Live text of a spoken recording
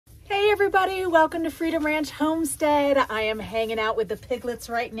everybody, welcome to Freedom Ranch Homestead. I am hanging out with the piglets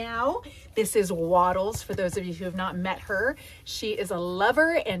right now. This is Waddles, for those of you who have not met her. She is a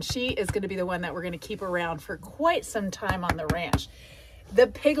lover and she is going to be the one that we're going to keep around for quite some time on the ranch. The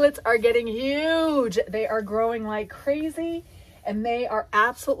piglets are getting huge. They are growing like crazy and they are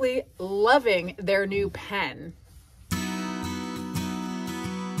absolutely loving their new pen.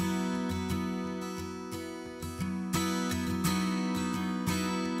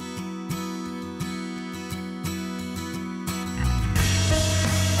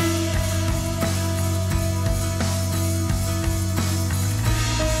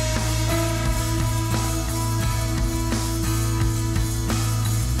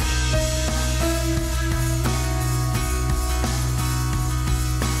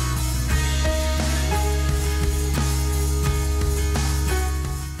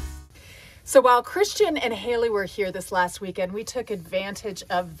 So while Christian and Haley were here this last weekend, we took advantage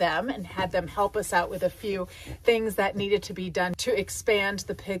of them and had them help us out with a few things that needed to be done to expand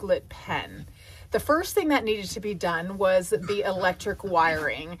the piglet pen. The first thing that needed to be done was the electric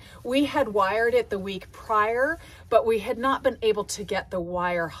wiring. We had wired it the week prior, but we had not been able to get the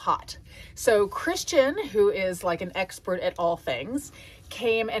wire hot. So Christian, who is like an expert at all things,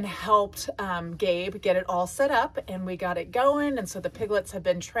 came and helped Gabe get it all set up and we got it going. And so the piglets have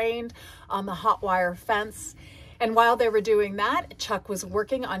been trained on the hot wire fence. And while they were doing that, Chuck was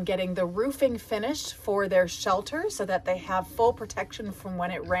working on getting the roofing finished for their shelter so that they have full protection from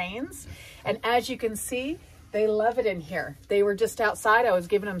when it rains. And as you can see, they love it in here. They were just outside. I was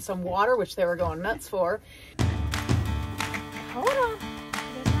giving them some water, which they were going nuts for. Hold on.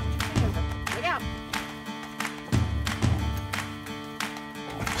 Look out.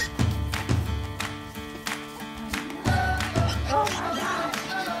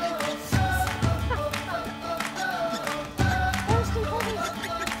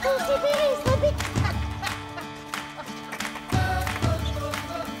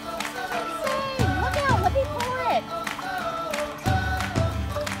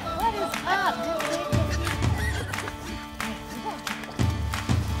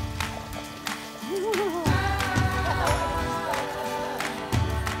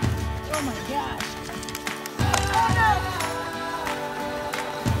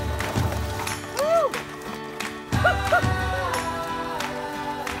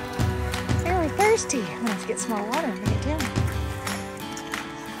 Thirsty. Let's get some more water and bring it down.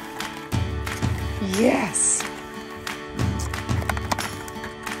 Yes.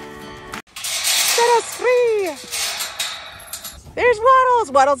 Set us free. There's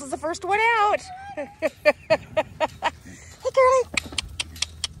Waddles. Waddles is the first one out. Hey, girlie.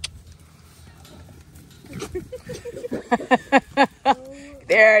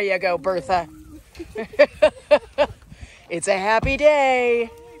 There you go, Bertha. It's a happy day.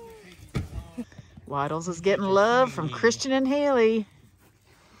 Waddles is getting love from Christian and Haley.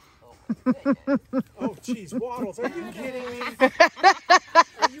 Oh, geez, Waddles, are you kidding me?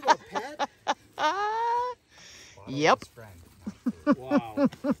 Are you a pet? Yep. Wow.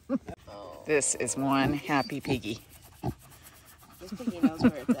 This is one happy piggy. This piggy knows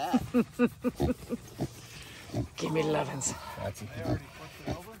where it's at. Give me lovins.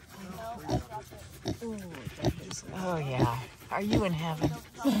 Oh, yeah. Are you in heaven?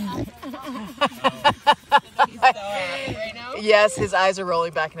 Right now? Yes, his eyes are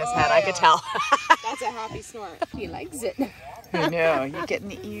rolling back in his head. I could tell. That's a happy snort. He likes it. I know. You getting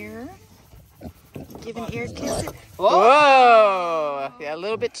the ear? Give an ear kiss. Whoa! Yeah, a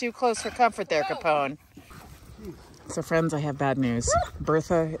little bit too close for comfort there, Capone. So, friends, I have bad news.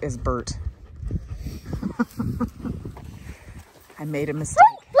 Bertha is Bert. I made a mistake.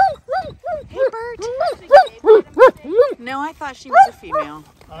 Hey, Bert. No, I thought she was a female,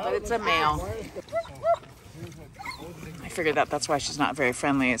 but it's a male. I figured that's why she's not very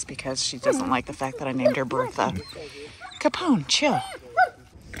friendly. It's because she doesn't like the fact that I named her Bertha. Capone, chill.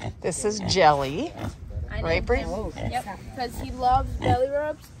 This is Jelly. Right, Brie? Yep, because he loves belly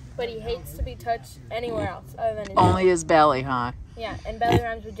rubs, but he hates to be touched anywhere else other than his Only his belly, huh? Yeah, and belly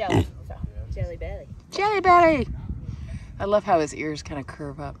rubs with jelly. So, Jelly Belly. Jelly Belly! I love how his ears kind of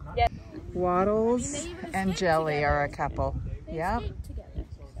curve up. Yep. Waddles and Jelly are a couple. They Yep. escape together,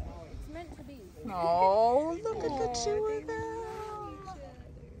 so it's meant to be. Oh, look at the two of them.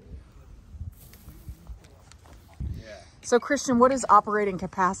 So, Christian, what is operating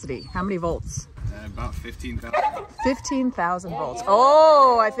capacity? How many volts? About 15,000. 15,000 volts.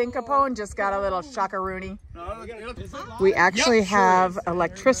 Oh, I think Capone just got a little shockaroony. We actually have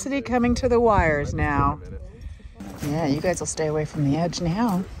electricity coming to the wires now. Yeah, you guys will stay away from the edge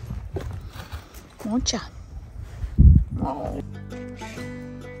now. Won't ya? Oh.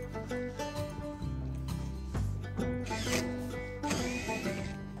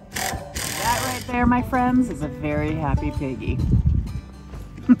 there, my friends, is a very happy piggy.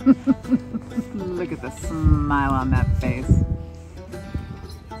 Look at the smile on that face.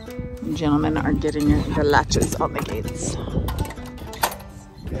 Gentlemen are getting the latches on the gates.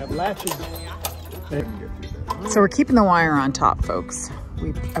 We have latches. So we're keeping the wire on top, folks. We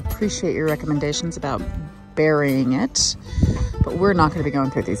appreciate your recommendations about burying it, but we're not going to be going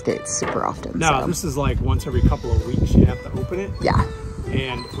through these gates super often. No, so. this is like once every couple of weeks you have to open it. Yeah.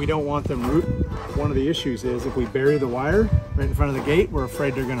 And we don't want them root. One of the issues is if we bury the wire right in front of the gate, we're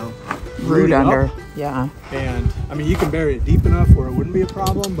afraid they're going to root under. Up. Yeah. And I mean, you can bury it deep enough where it wouldn't be a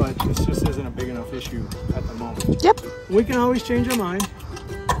problem, but this just isn't a big enough issue at the moment. Yep. We can always change our mind.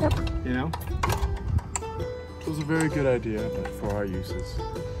 Yep. You know? It was a very good idea, but for our uses.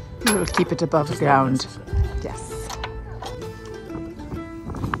 We'll keep it above ground. Yes.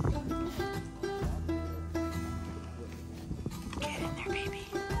 Get in there, baby.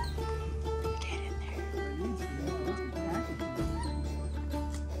 Get in there.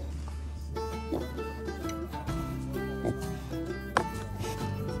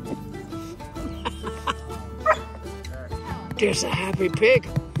 There's a happy pig.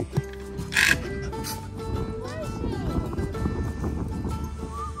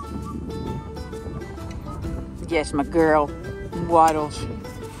 Yes, my girl. Waddles.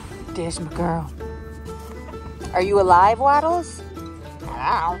 There's my girl. Are you alive, Waddles?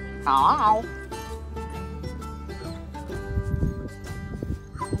 Ow. Ow.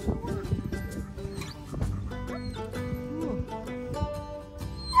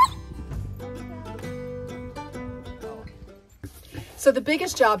 So the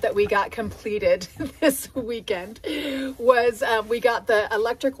biggest job that we got completed this weekend was we got the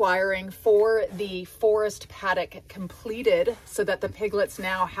electric wiring for the forest paddock completed so that the piglets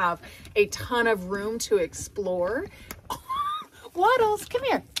now have a ton of room to explore. Waddles, come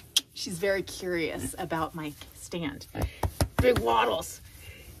here. She's very curious about my stand. Big Waddles.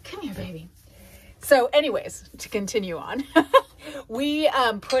 Come here, baby. So anyways, to continue on, we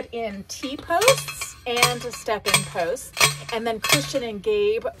put in T-posts and step-in posts, and then Christian and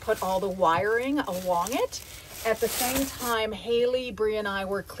Gabe put all the wiring along it. At the same time, Haley, Bree, and I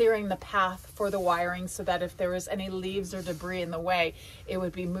were clearing the path for the wiring so that if there was any leaves or debris in the way, it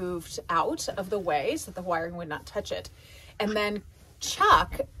would be moved out of the way so that the wiring would not touch it. And then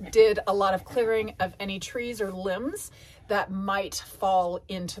Chuck did a lot of clearing of any trees or limbs that might fall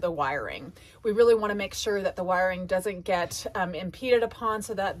into the wiring. We really want to make sure that the wiring doesn't get impeded upon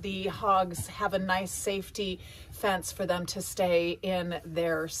so that the hogs have a nice safety fence for them to stay in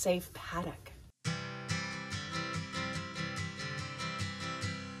their safe paddock.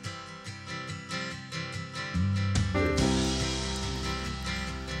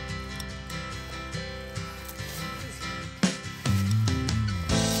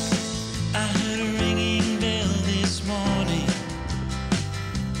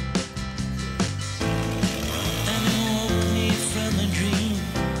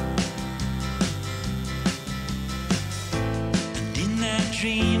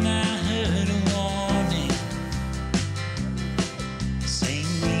 Dream I heard a warning saying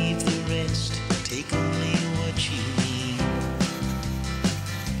leave the rest, take only what you need.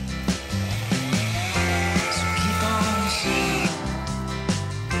 So keep on saying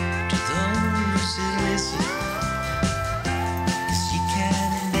to those who listen, 'cause you can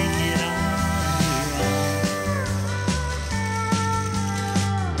make it on your own.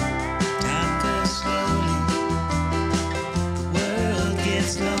 Time goes slowly, the world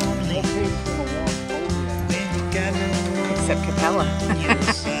gets lonely. Except Capella. Yeah,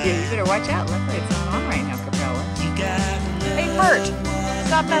 you better watch out. Luckily, it's not on right now, Capella. Hey, Bert,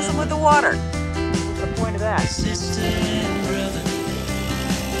 stop messing with the water. What's the point of that? Sister and brother,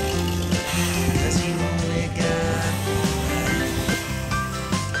 'cause you only got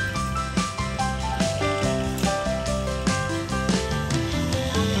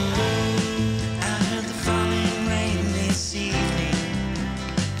I heard the falling rain this evening,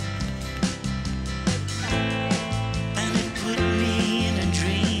 and it put me in a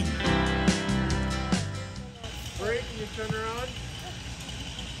dream. Brake, can you turn her on?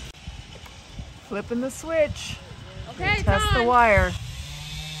 Flipping the switch. Okay, Test the time. wire.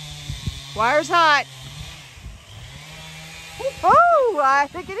 Wire's hot. Oh, I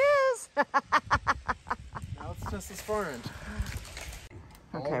think it is. Now it's just this far end.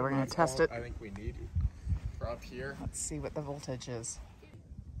 Okay, we're going to test it. I think we need for up here. Let's see what the voltage is.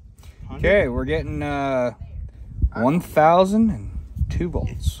 Okay, we're getting 1,002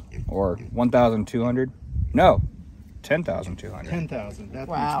 volts, or 1,200. No, 10,200. 10,000. That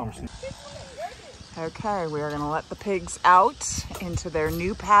Wow. makes more sense. Okay, we are going to let the pigs out into their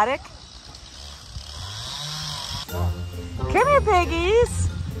new paddock. Come here, piggies.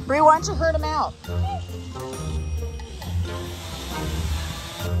 Bree, why don't you herd them out?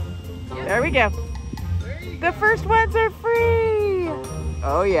 There we go. The first ones are free.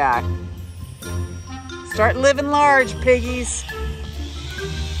 Oh yeah. Start living large, piggies.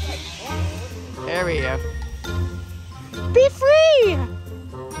 There we go. Be free.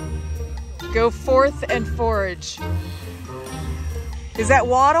 Go forth and forage. Is that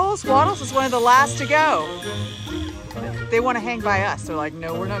Waddles? Waddles is one of the last to go. They want to hang by us. They're like,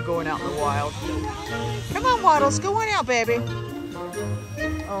 no, we're not going out in the wild. Come on, Waddles, go on out, baby.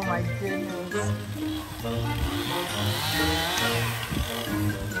 Oh my goodness.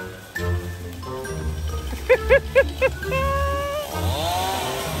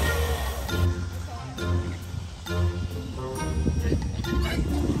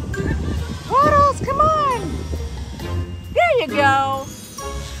 Waddles, come on. There you go.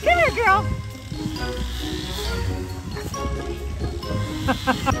 Come here, girl.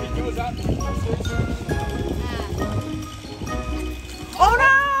 Oh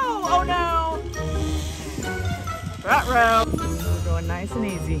no! Oh no! Ruh-roh. We're going nice and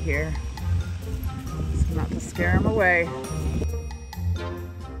easy here. So not to scare them away.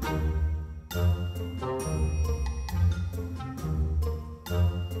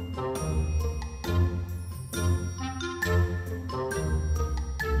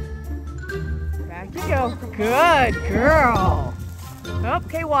 Back you go. Good girl.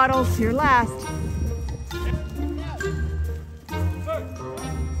 Okay, Waddles, you're last.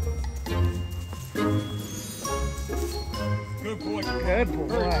 Good boy. Good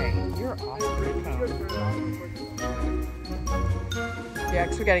boy. You're awesome. Yeah,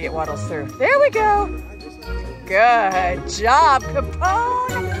 because we got to get Waddles through. There we go. Good job,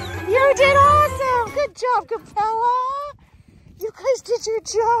 Capone. You did awesome. Good job, Capella. You guys did your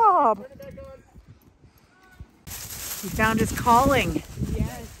job. He found his calling.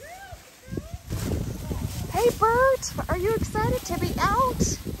 Yes. Hey, Bert, are you excited to be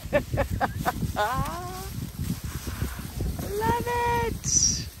out? Love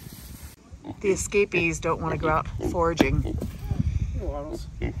it. The escapees don't want to go out foraging.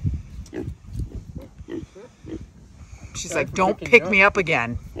 She's like, don't pick me up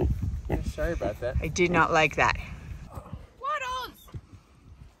again. Sorry about that. I did not like that. Waddles!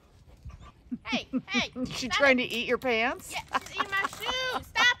 Hey, hey! She trying to eat your pants? Yeah, she's eating my shoe!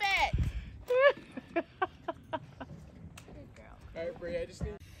 Stop it! All right, Bree, I just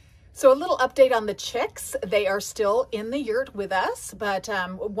need... So a little update on the chicks. They are still in the yurt with us, but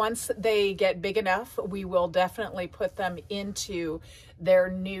once they get big enough, we will definitely put them into their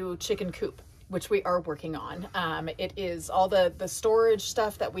new chicken coop, which we are working on. It is all the storage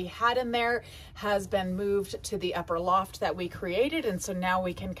stuff that we had in there has been moved to the upper loft that we created. And so now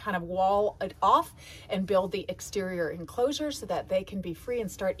we can kind of wall it off and build the exterior enclosure so that they can be free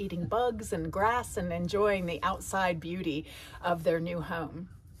and start eating bugs and grass and enjoying the outside beauty of their new home.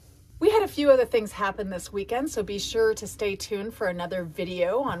 We had a few other things happen this weekend, so be sure to stay tuned for another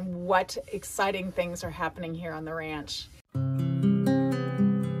video on what exciting things are happening here on the ranch.